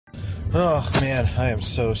Oh man, I am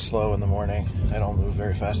so slow in the morning. I don't move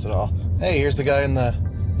very fast at all. Hey, here's the guy in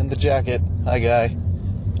the jacket. Hi, guy.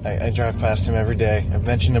 I drive past him every day. I've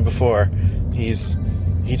mentioned him before. He just,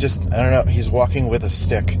 I don't know, he's walking with a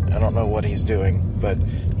stick. I don't know what he's doing, but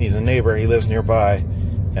he's a neighbor. He lives nearby,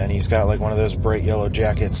 and he's got like one of those bright yellow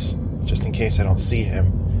jackets, just in case I don't see him.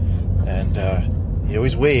 And he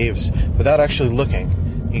always waves without actually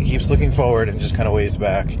looking. He keeps looking forward and just kind of waves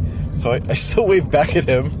back. So I still wave back at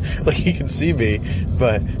him like he can see me,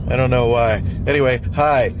 but I don't know why. Anyway,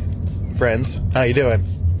 hi, friends. How you doing?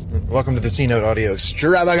 Welcome to the C-Note Audio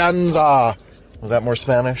Extravaganza. Was that more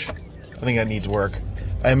Spanish? I think that needs work.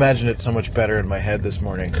 I imagined it so much better in my head this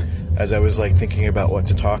morning as I was like thinking about what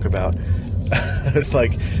to talk about. It's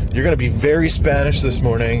like, you're going to be very Spanish this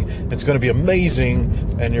morning. It's going to be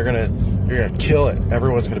amazing, and you're going to kill it.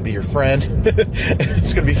 Everyone's going to be your friend.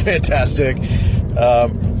 It's going to be fantastic.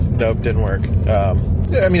 Nope, didn't work.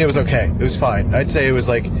 I mean, it was okay. It was fine. I'd say it was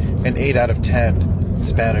like an 8 out of 10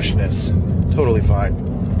 Spanishness. Totally fine.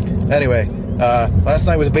 Anyway, last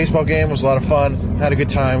night was a baseball game. It was a lot of fun. Had a good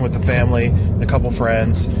time with the family and a couple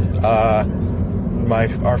friends.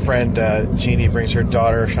 Our friend Jeannie brings her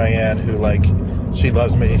daughter Cheyenne, who she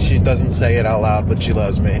loves me. She doesn't say it out loud, but she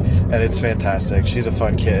loves me, and it's fantastic. She's a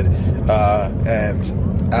fun kid.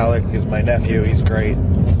 And Alec is my nephew. He's great.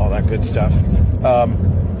 All that good stuff.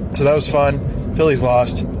 So that was fun. Phillies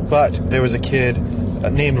lost, but there was a kid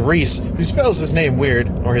named Reese who spells his name weird,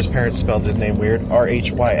 or his parents spelled his name weird,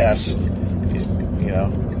 R-H-Y-S. He's,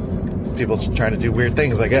 people trying to do weird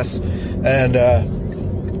things, I guess. And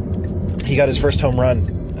he got his first home run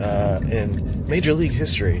in Major League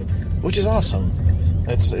history, which is awesome.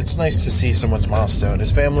 It's nice to see someone's milestone.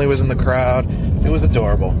 His family was in the crowd. It was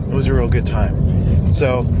adorable. It was a real good time.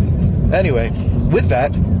 So, anyway, with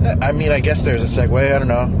that, I mean, I guess there's a segue. I don't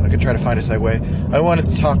know. I could try to find a segue. I wanted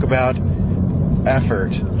to talk about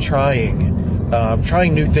effort,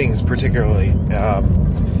 trying new things particularly,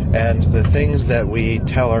 and the things that we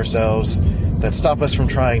tell ourselves that stop us from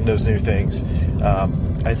trying those new things.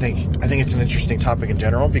 I think it's an interesting topic in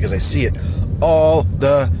general because I see it all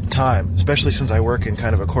the time, especially since I work in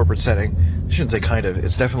kind of a corporate setting. I shouldn't say kind of,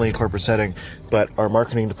 it's definitely a corporate setting, but our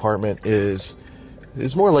marketing department is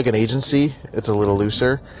more like an agency. It's a little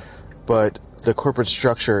looser, but the corporate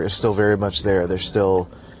structure is still very much there. There's still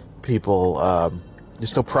people,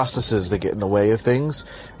 there's still processes that get in the way of things,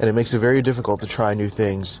 and it makes it very difficult to try new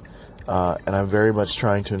things. And I'm very much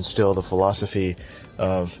trying to instill the philosophy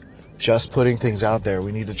of just putting things out there.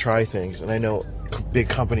 We need to try things. And I know big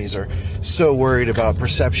companies are so worried about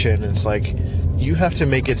perception. It's like, you have to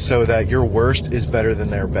make it so that your worst is better than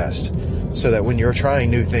their best. So that when you're trying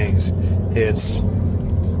new things, it's,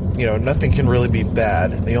 nothing can really be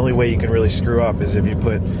bad. The only way you can really screw up is if you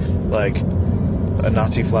put, a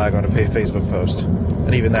Nazi flag on a Facebook post.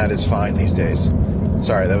 And even that is fine these days.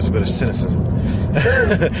 Sorry, that was a bit of cynicism.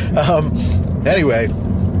 Anyway,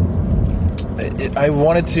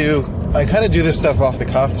 I kind of do this stuff off the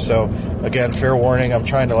cuff, so again, fair warning, I'm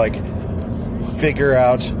trying to figure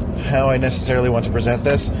out how I necessarily want to present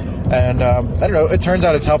this, and I don't know, it turns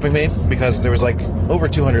out it's helping me, because there was over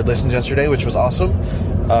 200 listens yesterday, which was awesome.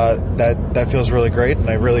 That feels really great, and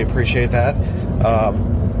I really appreciate that.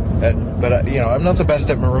 But I'm not the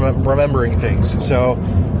best at remembering things, so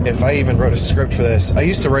if I even wrote a script for this, I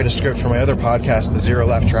used to write a script for my other podcast, the Zero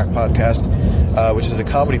Laugh Track podcast, which is a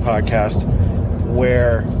comedy podcast,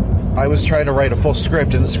 where I was trying to write a full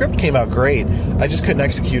script, and the script came out great. I just couldn't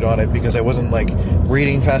execute on it because I wasn't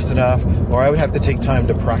reading fast enough, or I would have to take time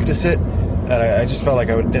to practice it, and I just felt like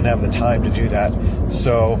I didn't have the time to do that.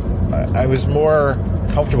 So I was more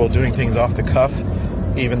comfortable doing things off the cuff,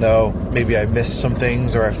 even though maybe I missed some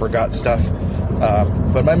things or I forgot stuff.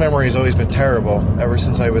 But my memory has always been terrible ever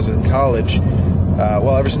since I was in college.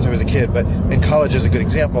 Ever since I was a kid, but in college is a good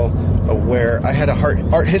example where I had a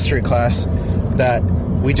art history class that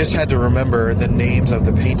we just had to remember the names of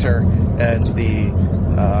the painter and the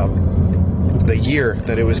year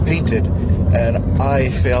that it was painted, and I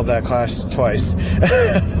failed that class twice,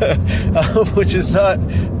 which is not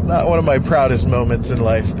one of my proudest moments in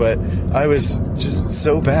life, but I was just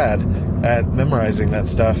so bad at memorizing that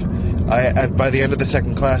stuff. By the end of the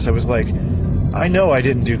second class, I was like, I know I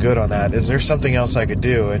didn't do good on that. Is there something else I could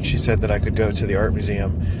do? And she said that I could go to the art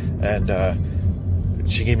museum, and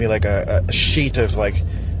she gave me a sheet of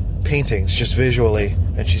paintings just visually,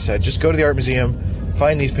 and she said, just go to the art museum,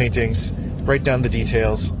 find these paintings, write down the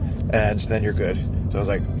details, and then you're good. So I was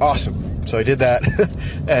like, awesome. So I did that,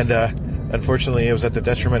 and unfortunately it was at the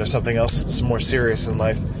detriment of something else, some more serious in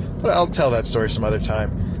life, but I'll tell that story some other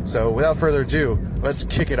time. So without further ado, let's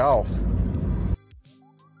kick it off.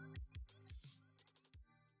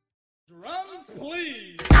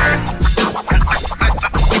 please.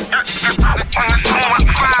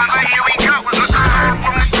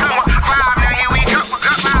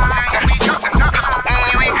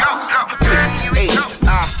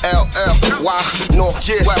 H-I-L-L-Y, north,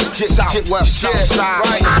 west, south, west, side,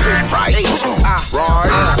 right,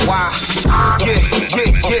 H-I-R-Y,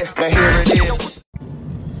 yeah, now here it is.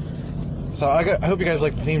 So I hope you guys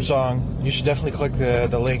like the theme song. You should definitely click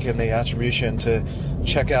the link in the attribution to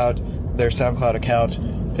check out their SoundCloud account.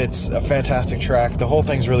 It's a fantastic track. The whole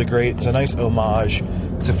thing's really great. It's a nice homage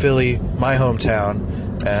to Philly, my hometown,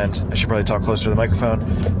 and I should probably talk closer to the microphone.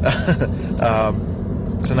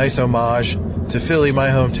 It's a nice homage to Philly, my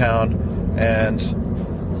hometown, and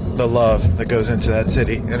the love that goes into that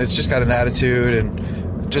city. And it's just got an attitude,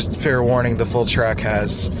 and just fair warning, the full track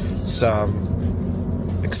has some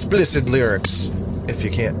explicit lyrics if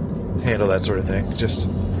you can't handle that sort of thing. Just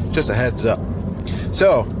a heads up.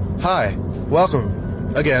 So, hi, welcome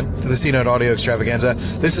again to the C-Note Audio Extravaganza.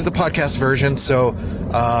 This is the podcast version, so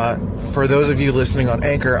for those of you listening on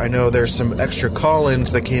Anchor, I know there's some extra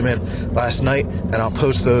call-ins that came in last night, and I'll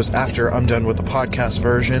post those after I'm done with the podcast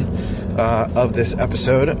version of this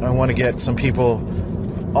episode. I want to get some people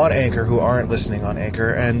on Anchor who aren't listening on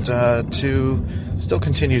Anchor, and to still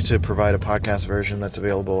continue to provide a podcast version that's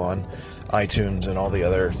available on iTunes and all the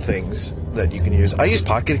other things that you can use. I use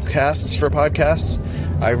Pocket Casts for podcasts.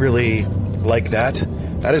 I really like that.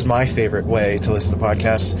 That is my favorite way to listen to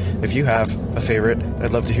podcasts. If you have a favorite,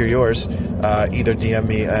 I'd love to hear yours. Either DM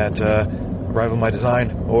me at Rival My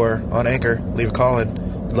Design or on Anchor. Leave a call in.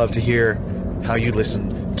 I'd love to hear how you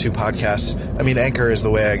listen to podcasts. I mean, Anchor is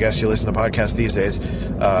the way I guess you listen to podcasts these days,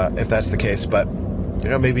 if that's the case. But, you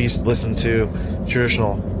know, maybe you listen to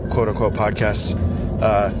traditional quote-unquote podcasts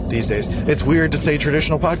these days. It's weird to say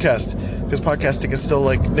traditional podcast because podcasting is still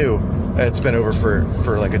like new. It's been over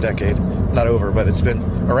for like a decade. Not over, but it's been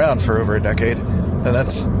around for over a decade. And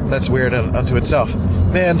that's weird unto itself.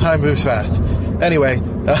 Man, time moves fast. Anyway,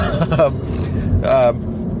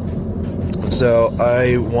 so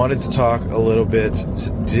I wanted to talk a little bit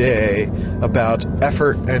today about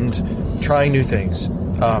effort and trying new things.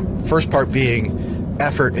 First part being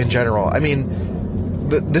effort in general. I mean,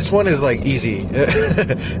 this one is like easy.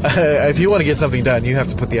 If you want to get something done, you have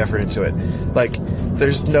to put the effort into it. Like,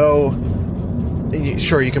 there's no...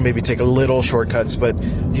 Sure, you can maybe take a little shortcuts, but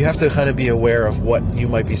you have to kind of be aware of what you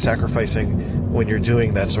might be sacrificing when you're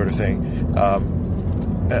doing that sort of thing.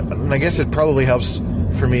 And I guess it probably helps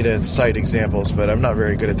for me to cite examples, but I'm not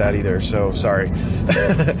very good at that either, so sorry.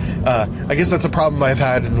 I guess that's a problem I've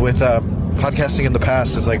had with podcasting in the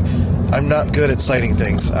past, is like, I'm not good at citing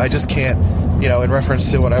things. I just can't, you know, in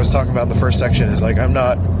reference to what I was talking about in the first section, is like, I'm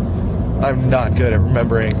not good at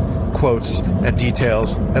remembering quotes and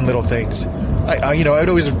details and little things. I'd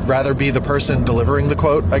always rather be the person delivering the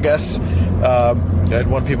quote, I guess. I'd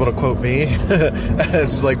want people to quote me,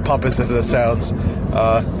 as like pompous as it sounds.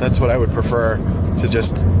 That's what I would prefer, to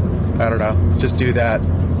just do that.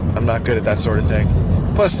 I'm not good at that sort of thing.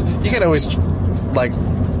 Plus, you can't always, like,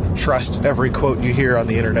 trust every quote you hear on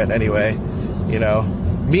the internet anyway. You know,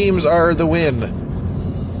 memes are the win.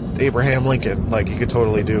 Abraham Lincoln, like, you could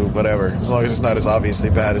totally do whatever, as long as it's not as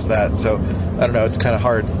obviously bad as that. So, I don't know, it's kind of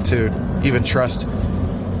hard to even trust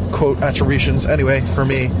quote attributions anyway, for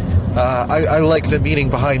me. I like the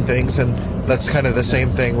meaning behind things, and that's kind of the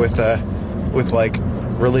same thing with like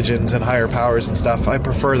religions and higher powers and stuff. I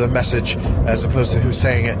prefer the message as opposed to who's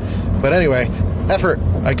saying it. But anyway, effort.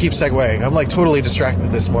 I keep segueing. I'm like totally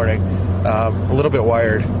distracted this morning. A little bit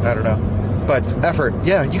wired. I don't know. But effort,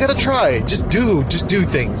 yeah, you gotta try. Just do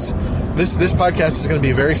things. This podcast is gonna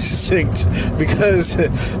be very succinct because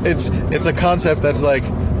it's a concept that's like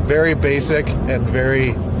very basic and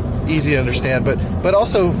very easy to understand, but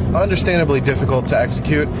also understandably difficult to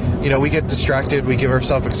execute. You know, we get distracted, we give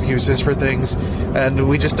ourselves excuses for things, and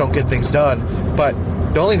we just don't get things done. But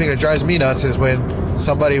the only thing that drives me nuts is when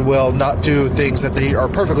somebody will not do things that they are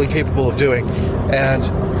perfectly capable of doing and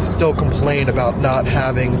still complain about not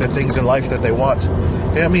having the things in life that they want.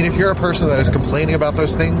 I mean, if you're a person that is complaining about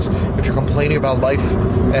those things, if you're complaining about life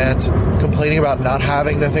and complaining about not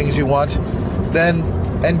having the things you want,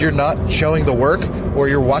 and you're not showing the work, or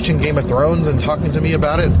you're watching Game of Thrones and talking to me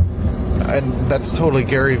about it, and that's totally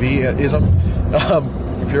Gary V-ism.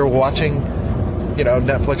 If you're watching,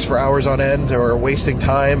 Netflix for hours on end, or wasting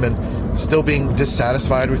time and still being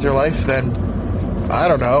dissatisfied with your life, then, I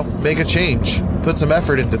don't know, make a change. Put some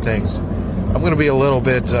effort into things. I'm going to be a little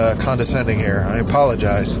bit condescending here. I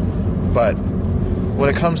apologize. But when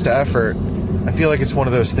it comes to effort, I feel like it's one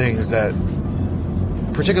of those things that,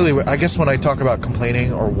 particularly, I guess when I talk about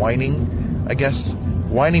complaining or whining, I guess,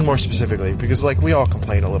 whining more specifically, because like we all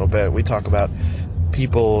complain a little bit. We talk about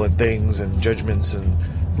people and things and judgments and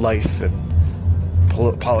life and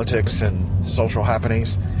politics and social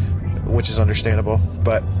happenings, which is understandable.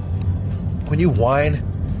 But when you whine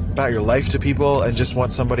about your life to people and just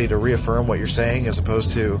want somebody to reaffirm what you're saying as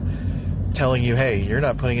opposed to telling you, hey, you're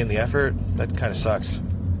not putting in the effort, that kind of sucks.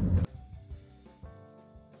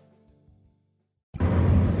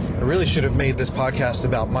 I really should have made this podcast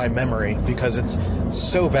about my memory, because it's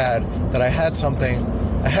so bad that I had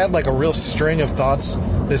like a real string of thoughts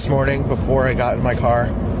this morning before I got in my car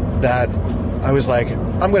that I was like,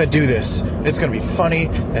 I'm going to do this. It's going to be funny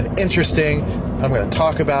and interesting. I'm going to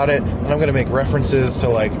talk about it, and I'm going to make references to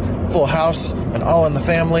like Full House and All in the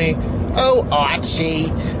Family, oh,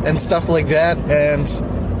 Archie, and stuff like that.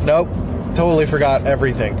 And nope, totally forgot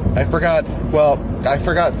everything. I forgot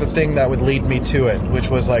the thing that would lead me to it, which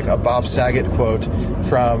was like a Bob Saget quote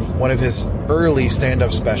from one of his early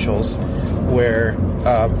stand-up specials where,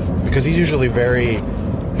 because he's usually very,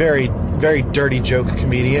 very, very dirty joke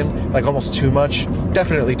comedian, like almost too much,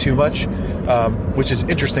 definitely too much, which is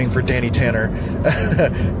interesting for Danny Tanner.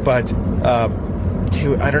 But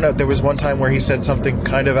I don't know, there was one time where he said something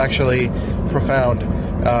kind of actually profound.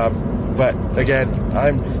 But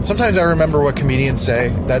again, sometimes I remember what comedians say.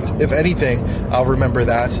 That if anything, I'll remember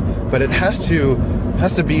that. But it has to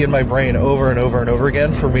be in my brain over and over and over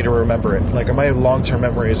again for me to remember it. Like my long-term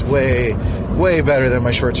memory is way, way better than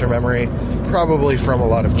my short-term memory. Probably from a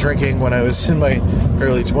lot of drinking when I was in my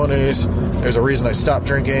early 20s. There's a reason I stopped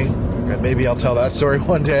drinking, and maybe I'll tell that story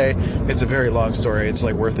one day. It's a very long story. It's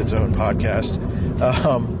like worth its own podcast.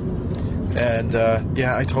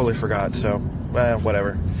 Yeah, I totally forgot. So,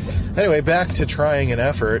 whatever. Anyway, back to trying an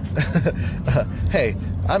effort. Hey,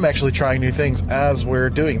 I'm actually trying new things as we're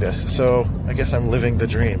doing this, so I guess I'm living the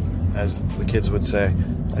dream, as the kids would say.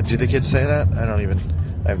 Do the kids say that?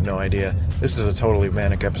 I have no idea. This is a totally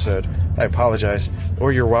manic episode. I apologize.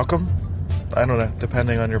 Or you're welcome. I don't know,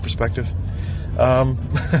 depending on your perspective.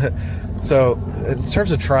 So, in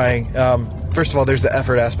terms of trying, first of all, there's the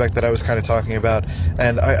effort aspect that I was kind of talking about,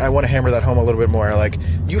 and I want to hammer that home a little bit more. Like,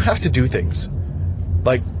 you have to do things.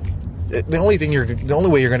 Like, the only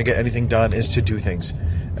way you're going to get anything done is to do things.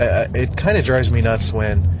 It kind of drives me nuts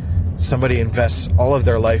when somebody invests all of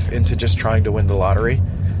their life into just trying to win the lottery.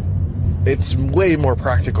 It's way more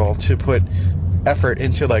practical to put effort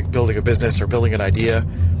into like building a business or building an idea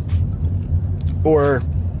or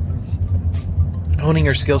honing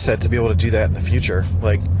your skill set to be able to do that in the future.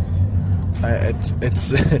 Like,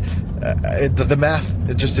 the math,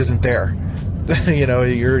 it just isn't there. You know,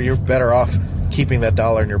 you're better off keeping that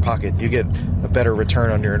dollar in your pocket. You get a better return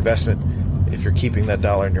on your investment if you're keeping that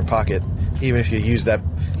dollar in your pocket. Even if you use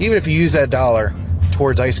that dollar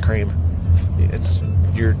towards ice cream,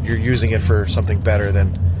 you're using it for something better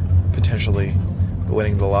than potentially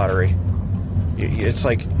winning the lottery. It's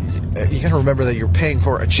like, you gotta remember that you're paying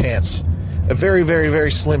for a chance, a very, very,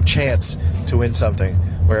 very slim chance to win something,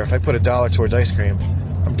 where if I put $1 towards ice cream,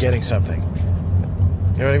 I'm getting something.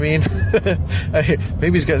 You know what I mean?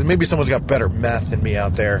 Maybe someone's got better math than me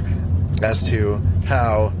out there as to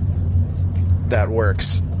how that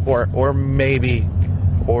works, or maybe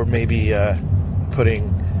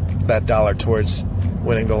putting that $1 towards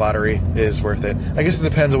winning the lottery is worth it. I guess it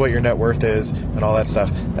depends on what your net worth is and all that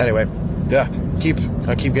stuff. Anyway, yeah,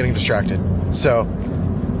 I keep getting distracted. So,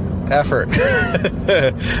 effort.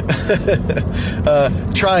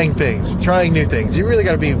 Trying new things. You really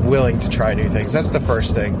got to be willing to try new things. That's the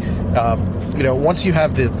first thing. Once you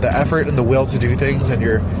have the effort and the will to do things, and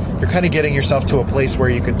you're kind of getting yourself to a place where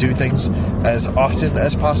you can do things as often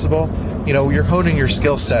as possible, you're honing your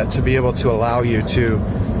skill set to be able to allow you to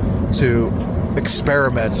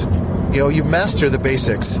experiment. You master the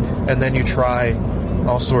basics, and then you try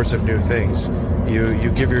all sorts of new things. You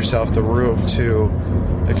give yourself the room to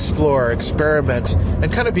explore, experiment,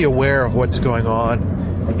 and kind of be aware of what's going on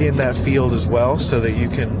in that field as well, so that you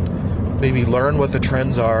can maybe learn what the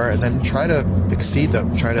trends are and then try to exceed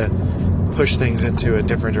them, try to push things into a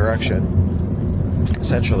different direction,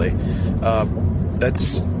 essentially.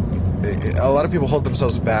 That's a lot of people hold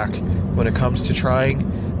themselves back when it comes to trying,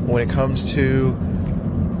 when it comes to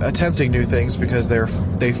attempting new things, because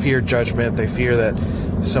they fear judgment. They fear that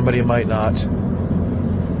somebody might not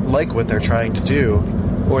like what they're trying to do,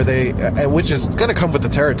 or which is going to come with the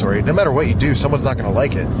territory. No matter what you do, someone's not going to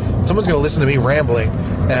like it. Someone's going to listen to me rambling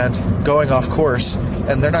and going off course,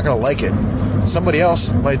 and they're not going to like it. Somebody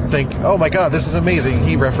else might think, oh my god, this is amazing,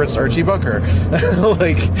 he referenced Archie Bunker.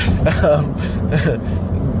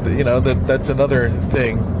 that's another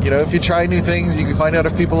thing. If you try new things, you can find out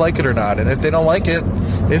if people like it or not. And if they don't like it,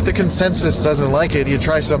 if the consensus doesn't like it, you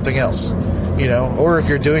try something else. Or if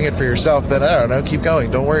you're doing it for yourself, then I don't know, keep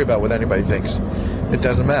going. Don't worry about what anybody thinks. It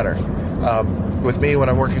doesn't matter. With me, when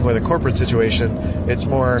I'm working with a corporate situation, it's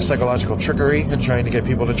more psychological trickery and trying to get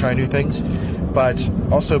people to try new things. But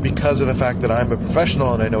also because of the fact that I'm a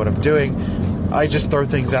professional and I know what I'm doing, I just throw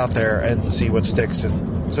things out there and see what sticks.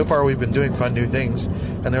 And so far we've been doing fun new things.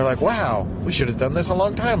 And they're like, wow, we should have done this a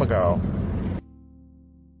long time ago.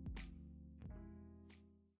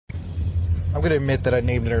 I'm going to admit that I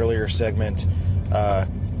named an earlier segment called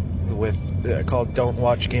 "Don't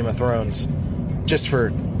Watch Game of Thrones," just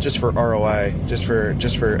for ROI, just for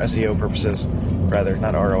SEO purposes, rather,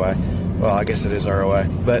 not ROI. Well, I guess it is ROI,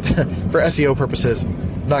 but for SEO purposes,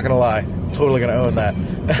 I'm not going to lie, totally going to own that.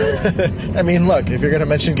 I mean, look, if you're going to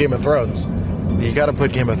mention Game of Thrones, you got to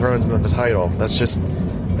put Game of Thrones in the title. That's just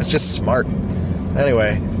smart.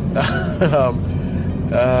 Anyway,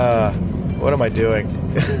 what am I doing?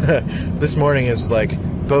 This morning is like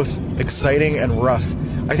both exciting and rough.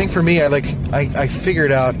 I think for me, I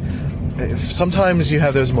figured out, sometimes you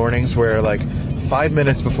have those mornings where like 5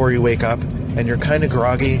 minutes before you wake up and you're kind of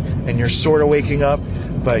groggy and you're sort of waking up,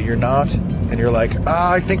 but you're not, and you're like,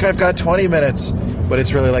 I think I've got 20 minutes, but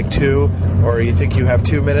it's really like 2, or you think you have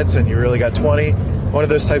 2 minutes and you really got 20, one of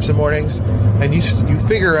those types of mornings, and you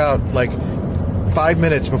figure out like 5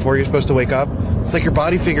 minutes before you're supposed to wake up, it's like your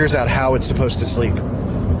body figures out how it's supposed to sleep.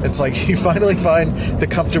 It's like you finally find the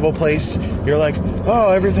comfortable place. You're like, oh,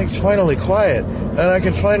 everything's finally quiet, and I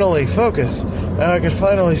can finally focus, and I can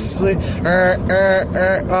finally sleep.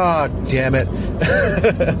 Oh, damn it.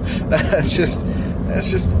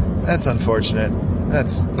 That's unfortunate.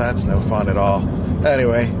 That's no fun at all.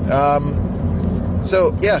 Anyway,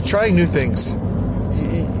 so yeah, trying new things.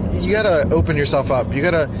 You gotta open yourself up. You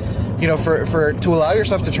gotta, to allow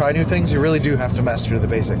yourself to try new things, you really do have to master the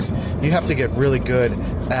basics. You have to get really good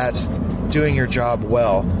at doing your job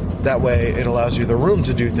well. That way it allows you the room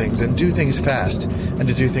to do things and do things fast and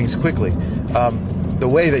to do things quickly. The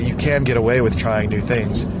way that you can get away with trying new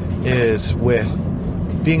things is with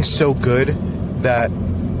being so good that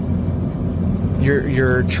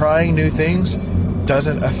you're trying new things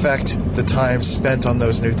doesn't affect the time spent on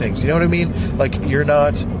those new things. You know what I mean? Like, you're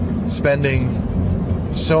not spending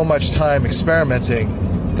so much time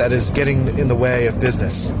experimenting that is getting in the way of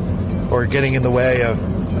business or getting in the way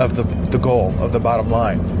of the goal, of the bottom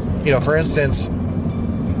line. For instance,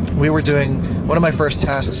 we were doing one of my first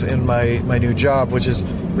tasks in my new job, which is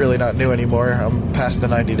really not new anymore. I'm past the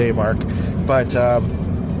 90-day mark. But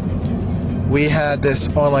we had this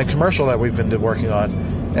online commercial that we've been working on.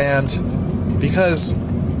 And because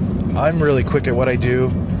I'm really quick at what I do,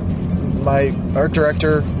 my art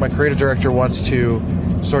director, my creative director, wants to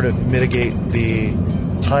sort of mitigate the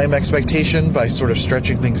time expectation by sort of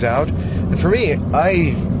stretching things out. And for me,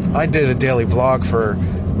 I did a daily vlog for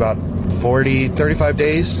about 35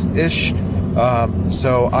 days-ish.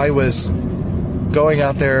 So I was going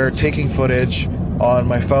out there, taking footage on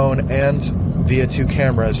my phone and via 2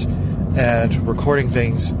 cameras and recording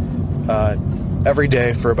things every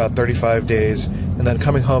day for about 35 days, and then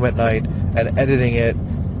coming home at night and editing it,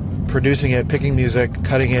 producing it, picking music,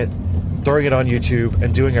 cutting it, throwing it on YouTube,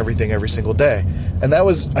 and doing everything every single day. And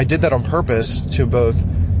I did that on purpose to both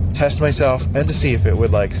test myself and to see if it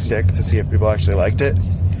would stick, to see if people actually liked it.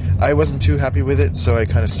 I wasn't too happy with it, so I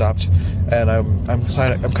kind of stopped, and I'm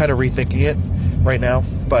kind of rethinking it right now.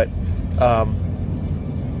 But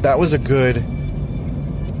that was a good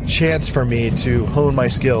chance for me to hone my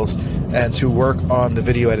skills and to work on the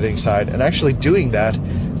video editing side. And actually doing that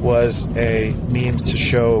was a means to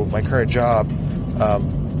show my current job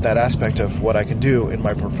that aspect of what I can do in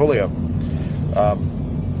my portfolio.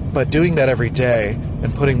 But doing that every day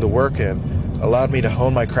and putting the work in allowed me to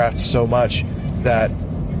hone my craft so much that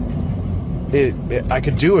I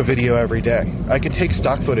could do a video every day. I could take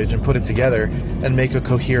stock footage and put it together and make a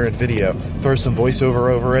coherent video, throw some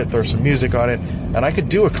voiceover over it, throw some music on it, and I could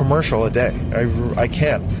do a commercial a day. I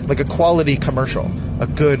can, like a quality commercial, a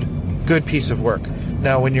good piece of work.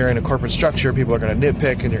 Now, when you're in a corporate structure, people are going to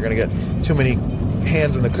nitpick, and you're going to get too many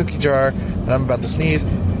hands in the cookie jar, and I'm about to sneeze.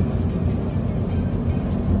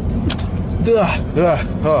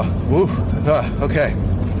 Okay.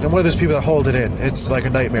 I'm one of those people that hold it in. It's like a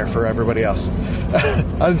nightmare for everybody else.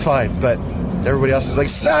 I'm fine, but everybody else is like,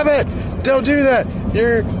 stop it! Don't do that!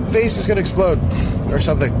 Your face is going to explode. Or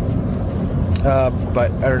something.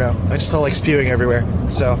 But I don't know. I just don't like spewing everywhere.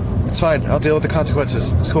 So, it's fine. I'll deal with the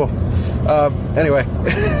consequences. It's cool. Anyway.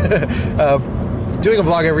 Doing a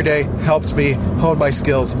vlog every day helped me hone my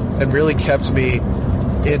skills and really kept me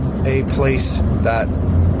in a place that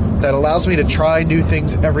allows me to try new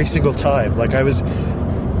things every single time. Like I was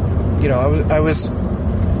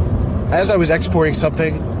as I was exporting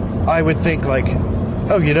something, I would think like,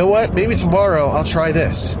 oh, you know what? Maybe tomorrow I'll try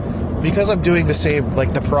this. Because I'm doing the same,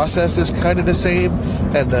 like the process is kind of the same,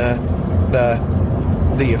 and the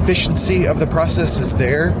efficiency of the process is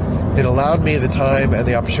there. It allowed me the time and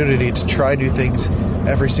the opportunity to try new things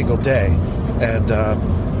every single day. And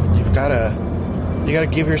you gotta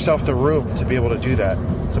give yourself the room to be able to do that.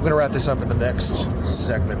 So I'm gonna wrap this up in the next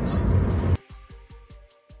segment.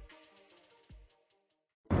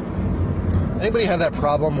 Anybody have that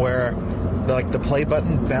problem where the play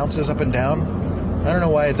button bounces up and down? I don't know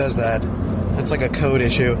why it does that. It's like a code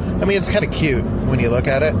issue. I mean, it's kind of cute when you look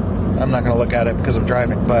at it. I'm not going to look at it because I'm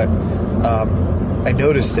driving, but I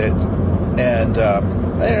noticed it, and I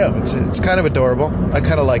don't know. It's kind of adorable. I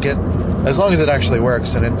kind of like it, as long as it actually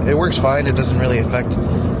works, and it works fine. It doesn't really affect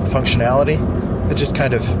functionality. It just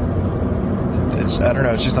kind of, I don't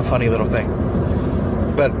know. It's just a funny little thing.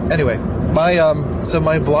 But anyway, my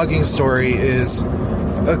vlogging story is,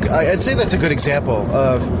 I'd say that's a good example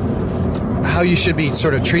of how you should be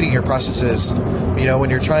sort of treating your processes, when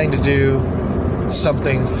you're trying to do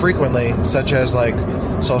something frequently, such as like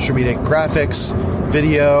social media graphics,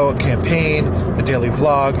 video, a campaign, a daily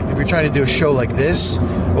vlog. If you're trying to do a show like this,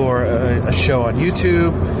 or a show on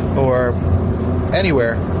YouTube, or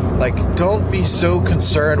anywhere, like, don't be so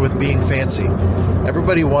concerned with being fancy.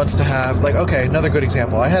 Everybody wants to have, okay, another good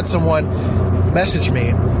example. I had someone message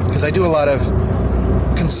me, because I do a lot of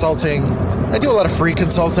consulting. I do a lot of free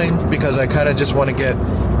consulting because I kind of just want to get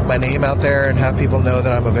my name out there and have people know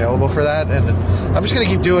that I'm available for that. And I'm just going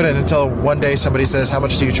to keep doing it until one day somebody says, how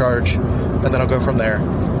much do you charge? And then I'll go from there.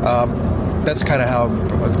 That's kind of how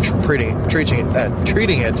I'm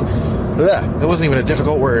treating it. Ugh, that wasn't even a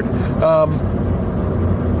difficult word.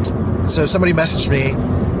 So somebody messaged me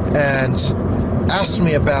and asked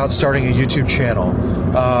me about starting a YouTube channel.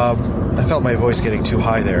 I felt my voice getting too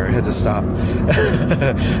high there. I had to stop.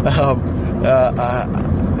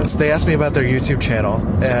 They asked me about their YouTube channel,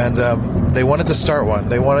 and they wanted to start one.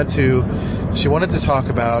 She wanted to talk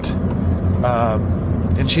about,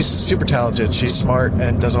 and she's super talented. She's smart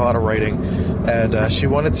and does a lot of writing. And she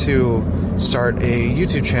wanted to start a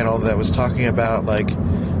YouTube channel that was talking about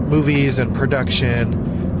movies and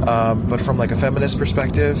production, but from a feminist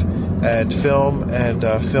perspective, and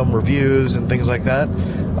film reviews and things like that,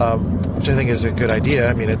 which I think is a good idea.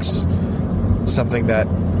 I mean, it's something that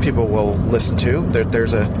people will listen to.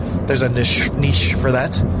 There's a niche for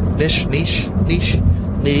that. Niche.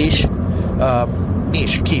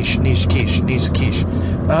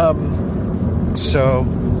 So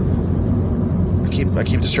I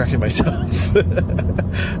keep distracting myself.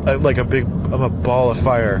 I'm a ball of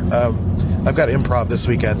fire. I've got improv this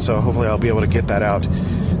weekend, so hopefully I'll be able to get that out.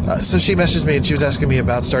 So she messaged me and she was asking me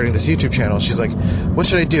about starting this YouTube channel. She's like, what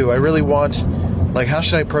should I do? I really want, how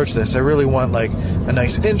should I approach this? I really want a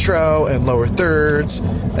nice intro and lower thirds,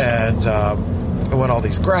 and I want all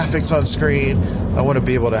these graphics on screen. I want to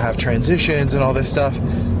be able to have transitions and all this stuff.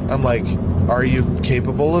 I'm like, are you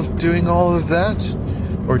capable of doing all of that?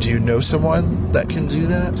 Or do you know someone that can do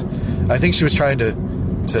that? I think she was trying to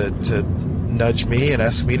nudge me and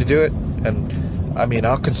ask me to do it. And I mean,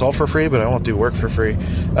 I'll consult for free, but I won't do work for free.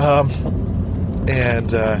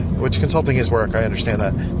 Which consulting is work. I understand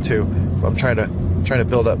that too. I'm trying to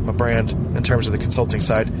build up my brand in terms of the consulting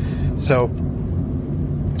side. So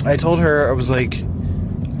I told her, I was like,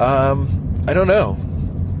 I don't know,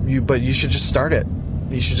 but you should just start it.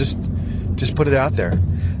 You should just put it out there.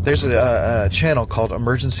 There's a channel called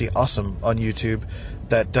Emergency Awesome on YouTube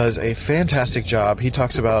that does a fantastic job. He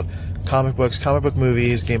talks about comic books, comic book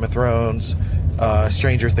movies, Game of Thrones,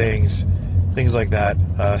 Stranger Things, things like that,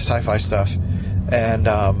 sci-fi stuff. And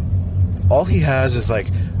all he has is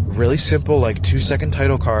really simple 2-second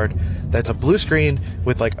title card that's a blue screen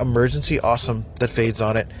with Emergency Awesome that fades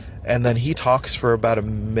on it, and then he talks for about a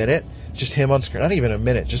minute, just him on screen. Not even a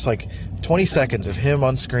minute, just 20 seconds of him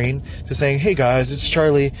on screen, just saying, hey guys, it's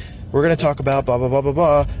Charlie, we're going to talk about blah blah blah blah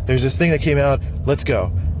blah, there's this thing that came out, let's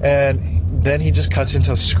go. And then he just cuts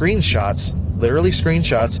into screenshots, literally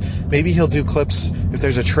screenshots. Maybe he'll do clips. If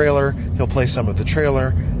there's a trailer, he'll play some of the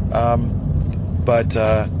trailer, but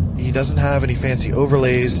he doesn't have any fancy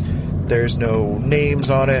overlays. There's no names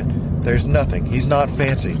on it. There's nothing. He's not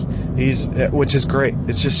fancy. Which is great.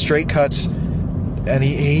 It's just straight cuts, and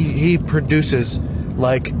he produces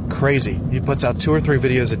like crazy. He puts out 2 or 3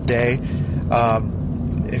 videos a day.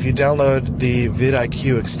 If you download the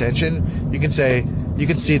vidIQ extension, you can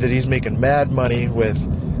see that he's making mad money with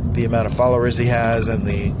the amount of followers he has and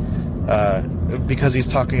because he's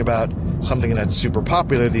talking about something that's super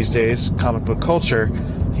popular these days, comic book culture,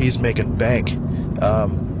 he's making bank.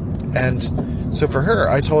 And so for her,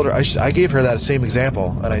 I told her, I gave her that same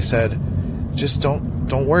example, and I said, just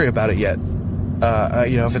don't worry about it yet.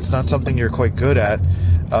 If it's not something you're quite good at,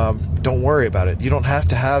 don't worry about it. You don't have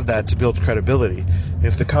to have that to build credibility.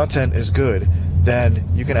 If the content is good, then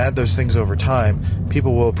you can add those things over time.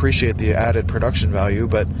 People will appreciate the added production value,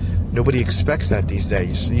 but nobody expects that these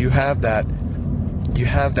days. You have that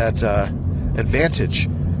advantage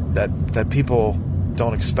that people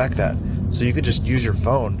don't expect that. So you could just use your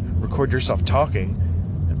phone, record yourself talking,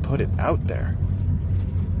 and put it out there.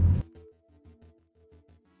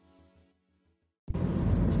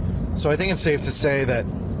 So I think it's safe to say that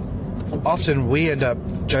often we end up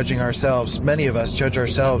judging ourselves, many of us judge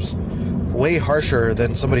ourselves way harsher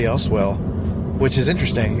than somebody else will, which is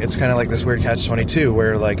interesting. It's kind of like this weird catch-22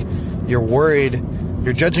 where, like,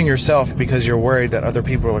 you're judging yourself because you're worried that other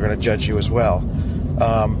people are going to judge you as well,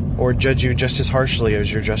 or judge you just as harshly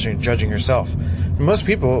as you're judging yourself. In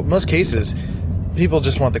most cases, people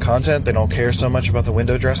just want the content. They don't care so much about the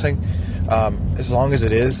window dressing, as long as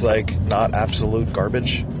it is, like, not absolute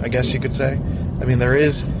garbage, I guess you could say. I mean, there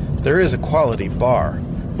is a quality bar,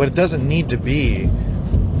 but it doesn't need to be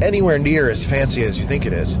anywhere near as fancy as you think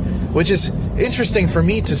it is, which is interesting for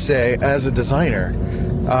me to say as a designer.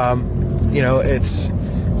 It's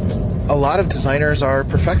a lot of designers are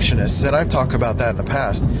perfectionists, and I've talked about that in the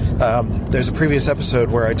past. There's a previous episode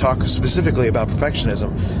where I talk specifically about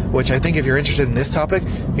perfectionism, which I think if you're interested in this topic,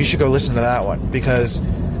 you should go listen to that one, because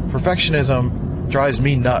perfectionism drives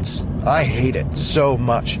me nuts. I hate it so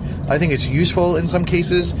much. I think it's useful in some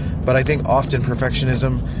cases, but I think often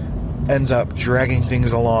perfectionism ends up dragging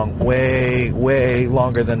things along way, way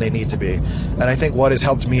longer than they need to be. And I think what has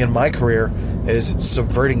helped me in my career is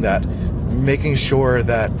subverting that, making sure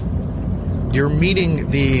that you're meeting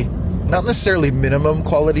the, not necessarily minimum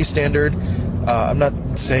quality standard. I'm not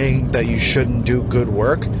saying that you shouldn't do good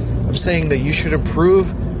work. I'm saying that you should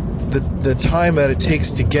improve the time that it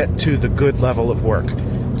takes to get to the good level of work,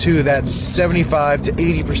 to that 75 to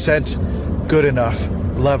 80% good enough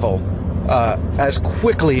level, as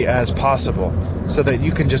quickly as possible, so that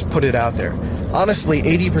you can just put it out there. Honestly,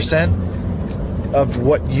 80% of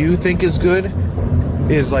what you think is good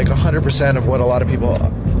is like 100% of what a lot of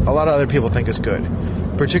other people think is good.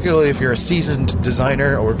 Particularly if you're a seasoned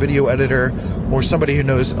designer or video editor, or somebody who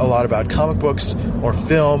knows a lot about comic books or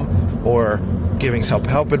film, or giving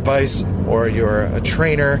self-help advice, or you're a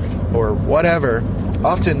trainer or whatever.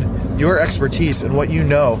 Often your expertise and what you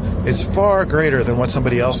know is far greater than what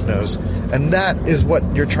somebody else knows, and that is what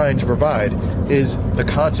you're trying to provide, is the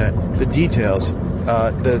content, the details,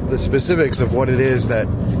 the specifics of what it is that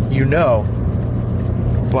you know.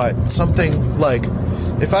 But something like,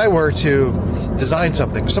 if I were to design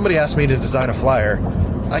something, if somebody asked me to design a flyer,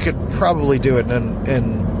 I could probably do it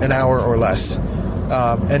in an hour or less,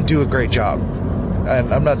 and do a great job.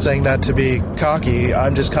 And I'm not saying that to be cocky,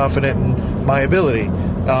 I'm just confident in my ability.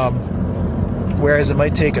 Whereas it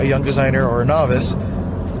might take a young designer or a novice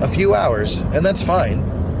a few hours, and that's fine.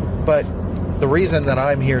 But the reason that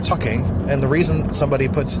I'm here talking, and the reason somebody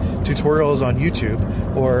puts tutorials on YouTube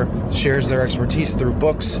or shares their expertise through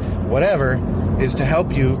books, whatever, is to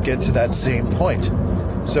help you get to that same point.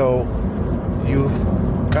 So you've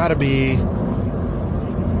got to be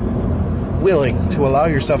willing to allow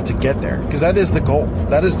yourself to get there, because that is the goal.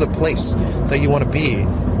 That is the place that you want to be.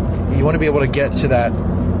 You want to be able to get to that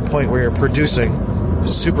point where you're producing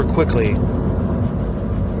super quickly.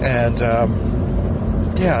 And all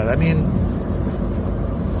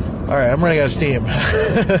right, I'm running out of steam.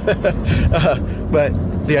 But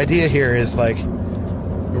the idea here is, like,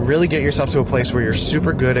 really get yourself to a place where you're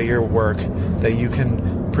super good at your work, that you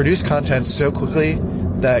can produce content so quickly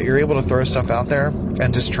that you're able to throw stuff out there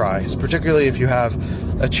and just try. Particularly if you have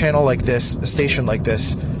a channel like this, a station like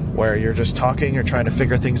this, where you're just talking, you're trying to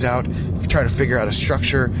figure things out, you're trying to figure out a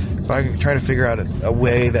structure, trying to figure out a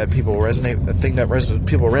way that people resonate, a thing that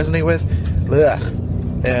people resonate with.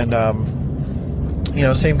 And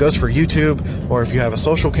same goes for YouTube, or if you have a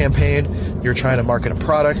social campaign, you're trying to market a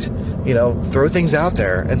product, throw things out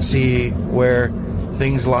there and see where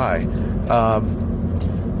things lie.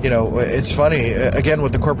 It's funny, again,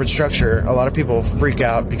 with the corporate structure, a lot of people freak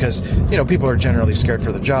out because, people are generally scared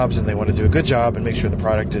for their jobs and they want to do a good job and make sure the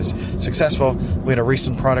product is successful. We had a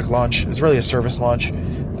recent product launch. It was really a service launch.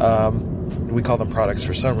 We call them products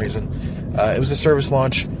for some reason. It was a service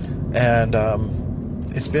launch, and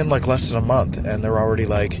it's been like less than a month, and they're already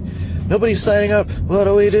like, nobody's signing up. What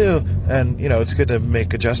do we do? And, it's good to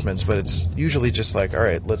make adjustments, but it's usually just like, all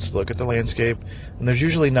right, let's look at the landscape. And there's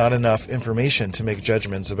usually not enough information to make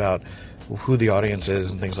judgments about who the audience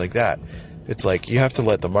is and things like that. It's like you have to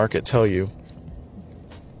let the market tell you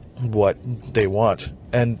what they want.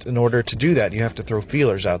 And in order to do that, you have to throw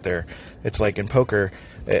feelers out there. It's like in poker,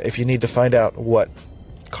 if you need to find out what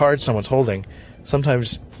card someone's holding,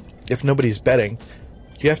 sometimes if nobody's betting,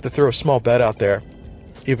 you have to throw a small bet out there,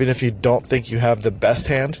 even if you don't think you have the best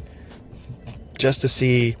hand, just to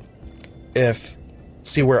see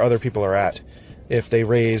where other people are at. If they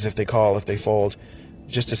raise, if they call, if they fold,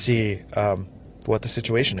 just to see what the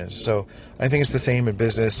situation is. So I think it's the same in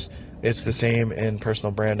business. It's the same in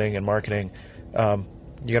personal branding and marketing.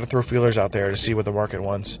 You got to throw feelers out there to see what the market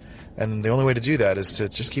wants. And the only way to do that is to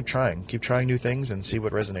just keep trying new things and see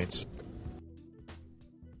what resonates.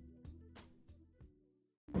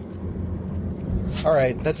 All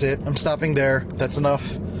right, that's it. I'm stopping there. That's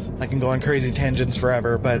enough. I can go on crazy tangents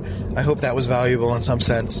forever, but I hope that was valuable in some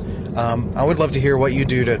sense. I would love to hear what you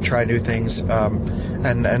do to try new things.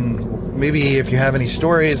 And maybe if you have any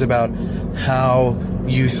stories about how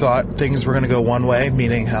you thought things were going to go one way,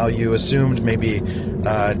 meaning how you assumed maybe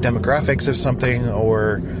demographics of something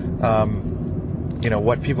or,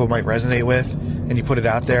 what people might resonate with, and you put it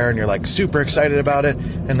out there and you're like super excited about it,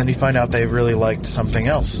 and then you find out they really liked something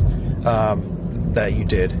else that you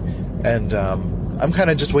did. And I'm kind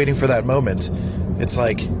of just waiting for that moment. It's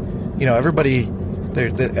like, everybody's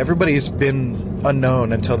been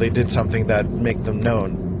unknown until they did something that made them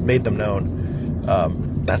known.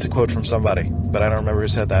 That's a quote from somebody, but I don't remember who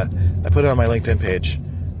said that. I put it on my LinkedIn page.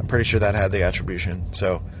 I'm pretty sure that had the attribution.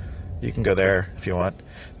 So you can go there if you want.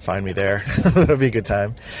 Find me there. It'll be a good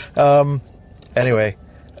time. Anyway,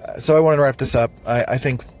 so I want to wrap this up. I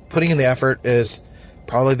think putting in the effort is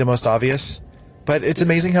probably the most obvious, but it's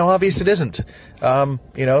amazing how obvious it isn't. There are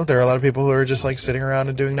a lot of people who are just like sitting around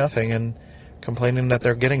and doing nothing and complaining that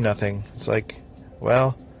they're getting nothing. It's like,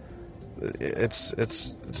 well,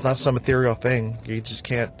 it's not some ethereal thing. You just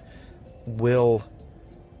can't will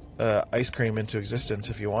ice cream into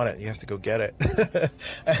existence. If you want it, you have to go get it.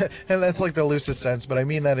 And that's like the loosest sense, but I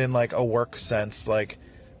mean that in like a work sense. Like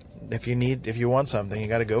if you want something, you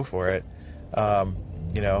got to go for it.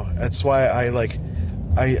 That's why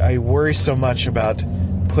I worry so much about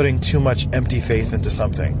putting too much empty faith into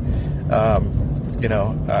something.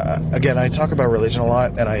 Again, I talk about religion a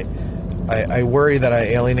lot, and I worry that I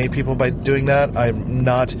alienate people by doing that. I'm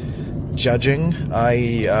not judging.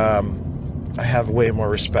 I have way more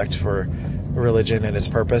respect for religion and its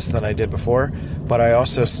purpose than I did before, but I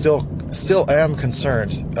also still am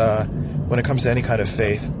concerned when it comes to any kind of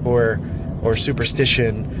faith or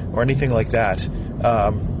superstition or anything like that,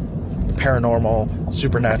 paranormal,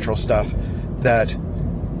 supernatural stuff, that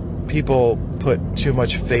people put too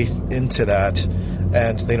much faith into that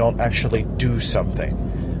and they don't actually do something.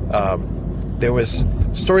 There was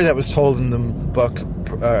a story that was told in the book,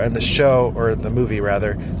 in the show, or the movie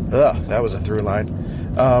rather. That was a through line.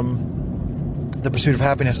 The Pursuit of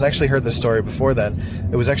Happiness. And I actually heard this story before then.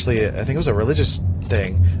 It was actually, I think it was a religious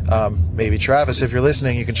thing. Maybe Travis, if you're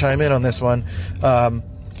listening, you can chime in on this one.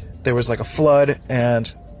 There was like a flood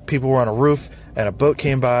and people were on a roof and a boat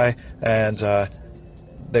came by and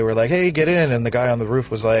they were like, hey, get in. And the guy on the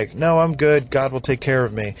roof was like, no, I'm good. God will take care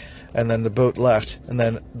of me. And then the boat left, and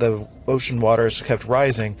then the ocean waters kept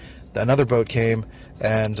rising. Another boat came,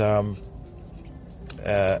 and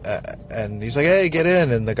he's like, hey, get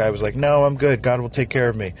in. And the guy was like, no, I'm good. God will take care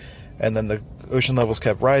of me. And then the ocean levels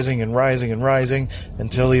kept rising and rising and rising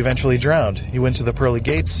until he eventually drowned. He went to the pearly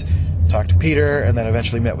gates, talked to Peter, and then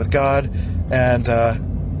eventually met with God. And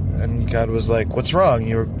God was like, what's wrong?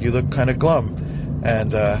 You look kind of glum.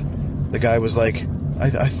 And the guy was like,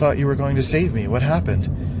 I thought you were going to save me. What happened?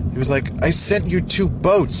 He was like, I sent you 2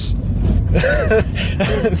 boats.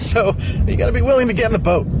 So you gotta be willing to get in the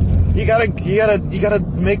boat. You gotta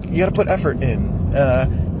put effort in.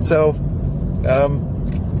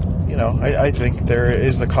 I think there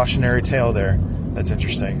is the cautionary tale there. That's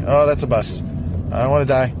interesting. Oh, that's a bus. I don't want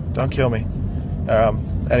to die. Don't kill me.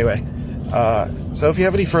 Anyway, so if you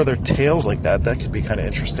have any further tales like that could be kind of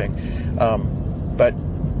interesting. But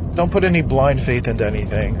don't put any blind faith into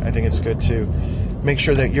anything. I think it's good to make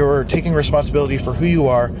sure that you're taking responsibility for who you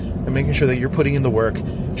are and making sure that you're putting in the work,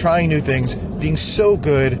 trying new things, being so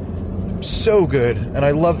good. And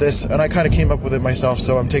I love this, and I kind of came up with it myself,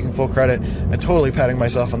 so I'm taking full credit and totally patting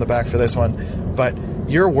myself on the back for this one. But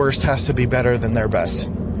your worst has to be better than their best.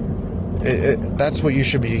 That's what you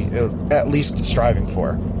should be at least striving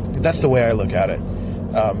for. That's the way I look at it.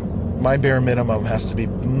 My bare minimum has to be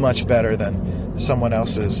much better than someone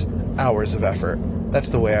else's hours of effort. That's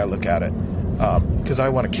the way I look at it, because I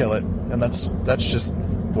want to kill it, and that's just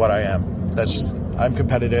what I am. I'm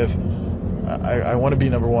competitive. I want to be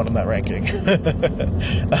number one in that ranking.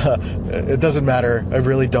 It doesn't matter. I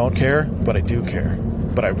really don't care, but I do care.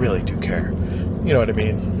 But I really do care. You know what I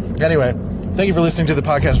mean? Anyway, thank you for listening to the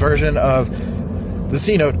podcast version of the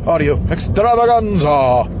C-Note Audio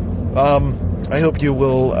Extravaganza. I hope you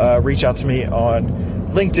will reach out to me on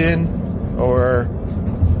LinkedIn or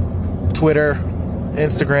Twitter,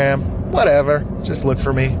 Instagram, whatever. Just look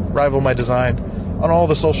for me, Rival My Design, on all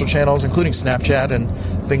the social channels, including Snapchat and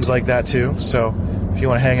things like that too. So if you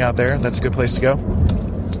want to hang out there, that's a good place to go.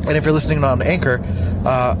 And if you're listening on Anchor,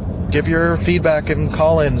 give your feedback and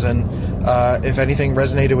call-ins, and if anything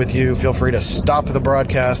resonated with you, feel free to stop the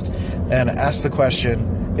broadcast and ask the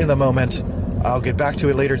question in the moment. I'll get back to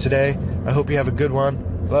it later today. I hope you have a good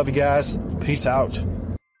one. Love you guys. Peace out.